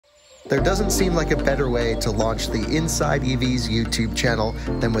There doesn't seem like a better way to launch the InsideEVs YouTube channel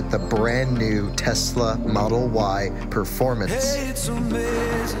than with the brand new Tesla Model Y Performance. Hey, it's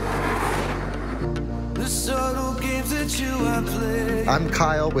amazing, the subtle games that you have played. I'm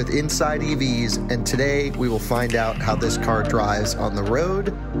Kyle with InsideEVs, and today we will find out how this car drives on the road,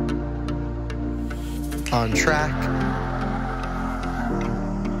 on track,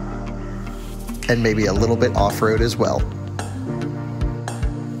 and maybe a little bit off-road as well.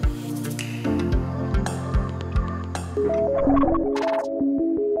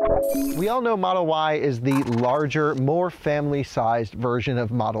 We all know Model Y is the larger, more family-sized version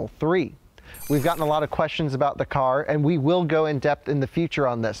of Model 3. We've gotten a lot of questions about the car, and we will go in depth in the future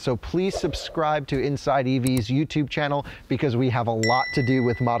on this, so please subscribe to InsideEVs YouTube channel because we have a lot to do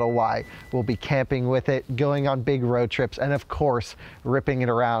with Model Y. We'll be camping with it, going on big road trips, and of course, ripping it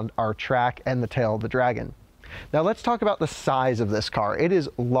around our track and the tail of the Dragon. Now let's talk about the size of this car. It is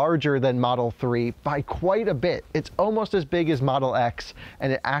larger than Model 3 by quite a bit. It's almost as big as Model X,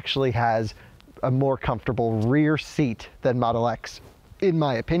 and it actually has a more comfortable rear seat than Model X, in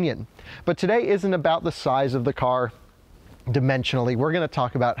my opinion. But today isn't about the size of the car dimensionally. We're going to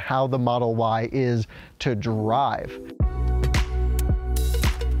talk about how the Model Y is to drive.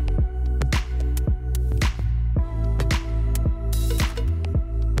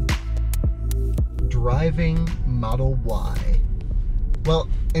 Driving Model Y. Well,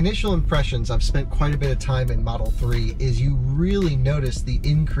 initial impressions, I've spent quite a bit of time in Model 3, is you really notice the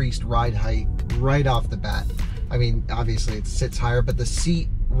increased ride height right off the bat. I mean, obviously it sits higher, but the seat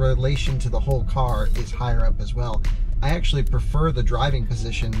relation to the whole car is higher up as well. I actually prefer the driving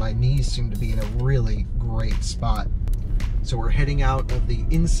position. My knees seem to be in a really great spot. So we're heading out of the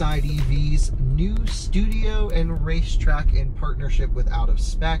InsideEVs new studio and racetrack in partnership with Out of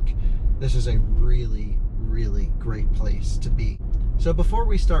Spec. This is a really, really great place to be. So before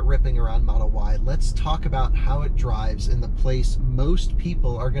we start ripping around Model Y, let's talk about how it drives in the place most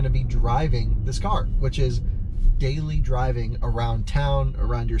people are going to be driving this car, which is daily driving around town,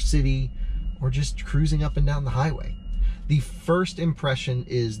 around your city, or just cruising up and down the highway. The first impression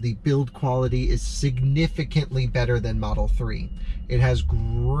is the build quality is significantly better than Model 3. It has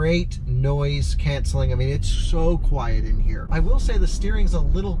great noise canceling. I mean, it's so quiet in here. I will say the steering's a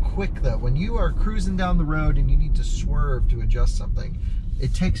little quick though. When you are cruising down the road and you need to swerve to adjust something,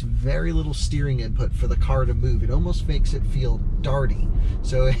 it takes very little steering input for the car to move. It almost makes it feel darty.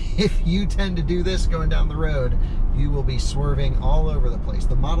 So if you tend to do this going down the road, you will be swerving all over the place.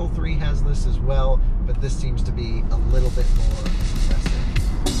 The Model 3 has this as well, but this seems to be a little bit more impressive.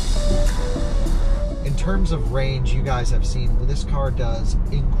 In terms of range, you guys have seen this car does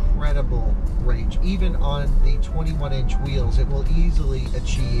incredible range. Even on the 21-inch wheels, it will easily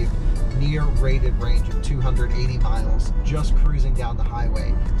achieve near rated range of 280 miles just cruising down the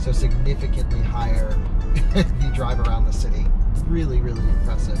highway. So significantly higher if you drive around the city. Really, really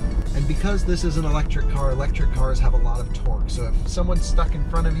impressive. And because this is an electric car, electric cars have a lot of torque. So if someone's stuck in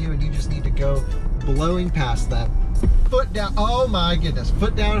front of you and you just need to go blowing past them, foot down, oh my goodness,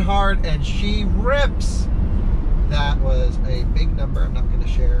 foot down hard, and she rips. That was a big number. I'm not going to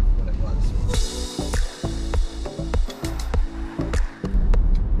share what it was.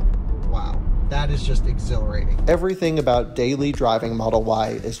 Wow, that is just exhilarating. Everything about daily driving Model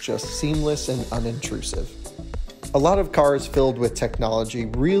Y is just seamless and unintrusive. A lot of cars filled with technology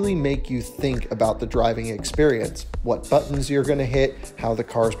really make you think about the driving experience, what buttons you're going to hit, how the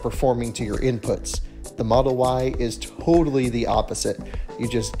car's performing to your inputs. The Model Y is totally the opposite. You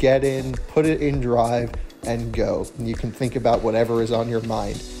just get in, put it in drive, and go. And you can think about whatever is on your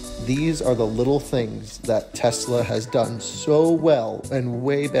mind. These are the little things that Tesla has done so well and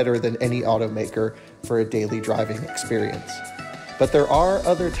way better than any automaker for a daily driving experience. But there are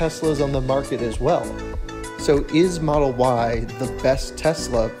other Teslas on the market as well. So is Model Y the best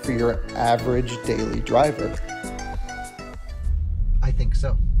Tesla for your average daily driver? I think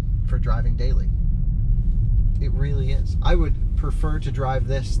so, for driving daily. It really is. I would prefer to drive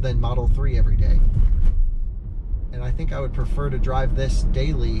this than Model 3 every day. And I think I would prefer to drive this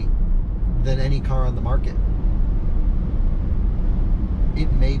daily than any car on the market.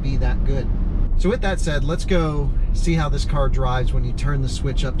 It may be that good. So with that said, let's go see how this car drives when you turn the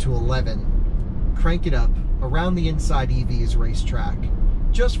switch up to 11, crank it up around the InsideEVs racetrack,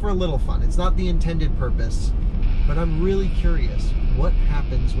 just for a little fun. It's not the intended purpose, but I'm really curious what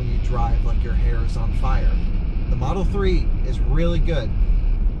happens when you drive like your hair is on fire. The Model 3 is really good.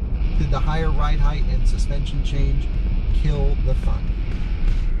 Did the higher ride height and suspension change kill the fun?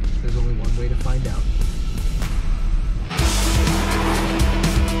 There's only one way to find out.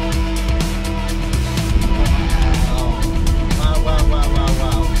 Wow, wow, wow, wow,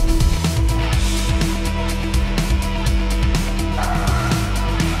 wow.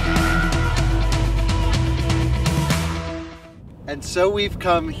 So we've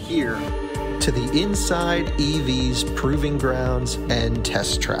come here to the InsideEVs proving grounds and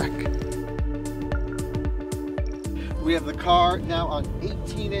test track. We have the car now on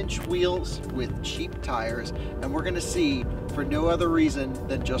 18-inch wheels with cheap tires, and we're gonna see, for no other reason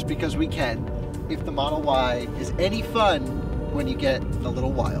than just because we can, if the Model Y is any fun when you get a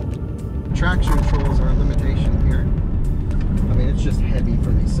little wild. Traction controls are a limitation here. I mean, it's just heavy for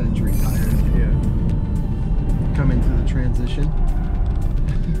these Century tires. Yeah. Coming through the transition.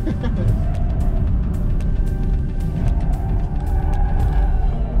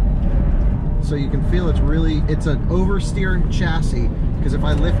 So you can feel it's an oversteer chassis, because if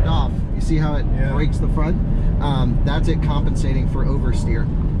I lift off, you see how it breaks the front? That's it compensating for oversteer.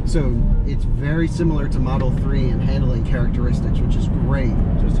 So it's very similar to Model 3 in handling characteristics, which is great.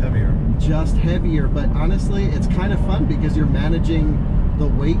 Just heavier. Just heavier, but honestly, it's kind of fun because you're managing the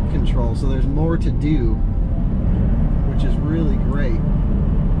weight control, so there's more to do, which is really great.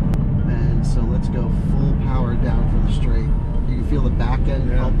 And so let's go full power down for the straight. You can feel the back end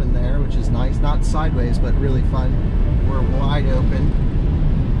helping there, which is nice. Not sideways, but really fun. We're wide open.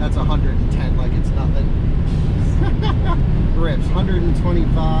 That's 110 like it's nothing. Grips,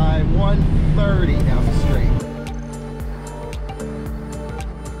 125, 130 down the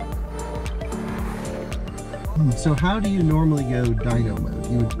straight. So how do you normally go dyno mode?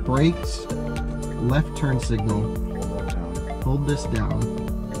 You would brakes, left turn signal, hold this down.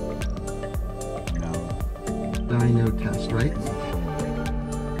 Dyno test, right?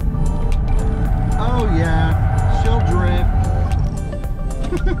 Oh yeah, she'll drift.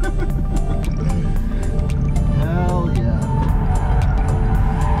 Hell yeah.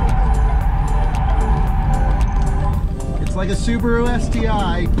 It's like a Subaru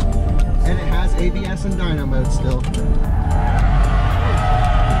STI, and it has ABS and dyno mode still.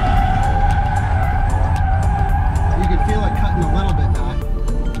 You can feel it cutting a little bit back.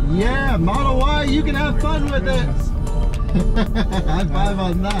 Yeah, Model Y, you can have fun with it. High five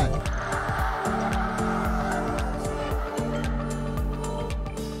on that.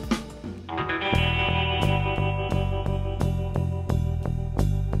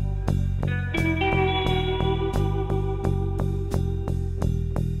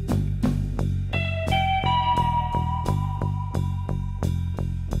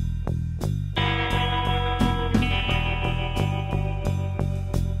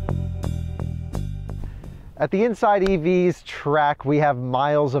 At the InsideEVs track, we have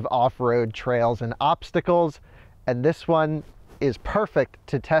miles of off-road trails and obstacles, and this one is perfect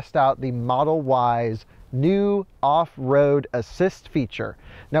to test out the Model Y's new off-road assist feature.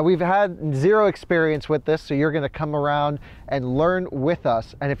 Now, we've had zero experience with this, so you're going to come around and learn with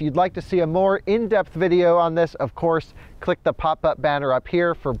us. And if you'd like to see a more in-depth video on this, of course, click the pop-up banner up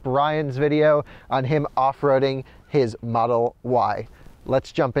here for Brian's video on him off-roading his Model Y.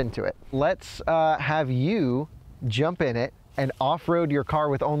 Let's jump into it. Let's have you jump in it and off-road your car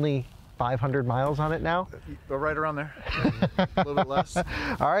with only 500 miles on it now. Right around there, a little bit less.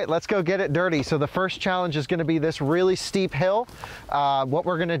 All right, let's go get it dirty. So the first challenge is gonna be this really steep hill. What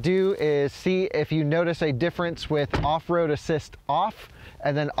we're gonna do is see if you notice a difference with off-road assist off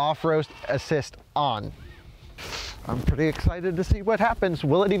and then off-road assist on. I'm pretty excited to see what happens.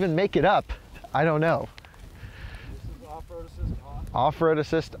 Will it even make it up? I don't know. This is off-road assist off. Off-road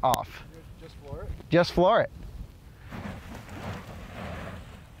assist off. Just floor it? Just floor it.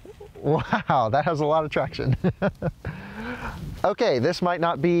 Wow, that has a lot of traction. Okay, this might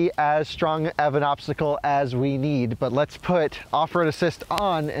not be as strong of an obstacle as we need, but let's put off-road assist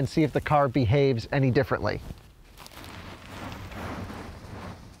on and see if the car behaves any differently.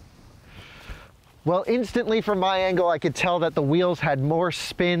 Well, instantly from my angle, I could tell that the wheels had more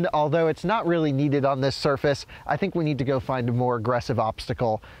spin, although it's not really needed on this surface. I think we need to go find a more aggressive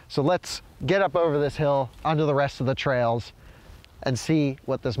obstacle. So let's get up over this hill onto the rest of the trails and see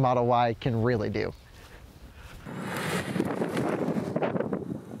what this Model Y can really do.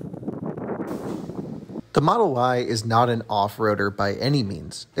 The Model Y is not an off-roader by any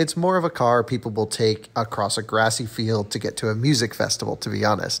means. It's more of a car people will take across a grassy field to get to a music festival, to be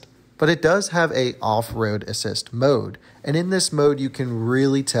honest. But it does have a off-road assist mode, and in this mode you can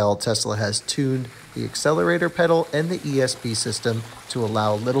really tell Tesla has tuned the accelerator pedal and the ESP system to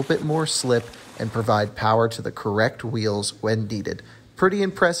allow a little bit more slip and provide power to the correct wheels when needed. Pretty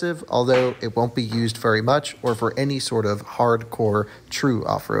impressive, although it won't be used very much or for any sort of hardcore true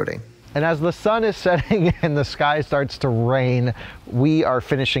off-roading. And as the sun is setting and the sky starts to rain, we are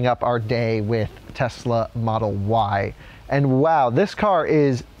finishing up our day with Tesla Model Y. And wow, this car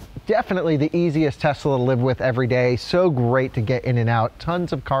is definitely the easiest Tesla to live with every day. So great to get in and out,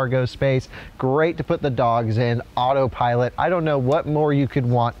 tons of cargo space, great to put the dogs in, autopilot. I don't know what more you could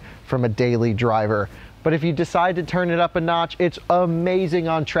want from a daily driver. But if you decide to turn it up a notch, it's amazing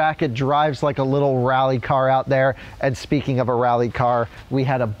on track. It drives like a little rally car out there. And speaking of a rally car, we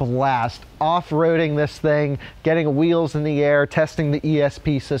had a blast off-roading this thing, getting wheels in the air, testing the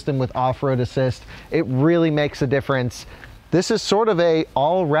ESP system with off-road assist. It really makes a difference. This is sort of a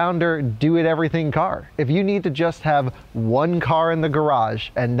all-rounder, do-it-everything car. If you need to just have one car in the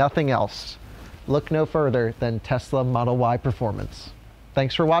garage and nothing else, look no further than Tesla Model Y Performance.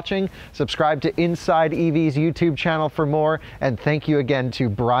 Thanks for watching. Subscribe to InsideEVs YouTube channel for more. And thank you again to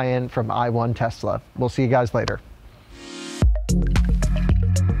Brian from I1 Tesla. We'll see you guys later.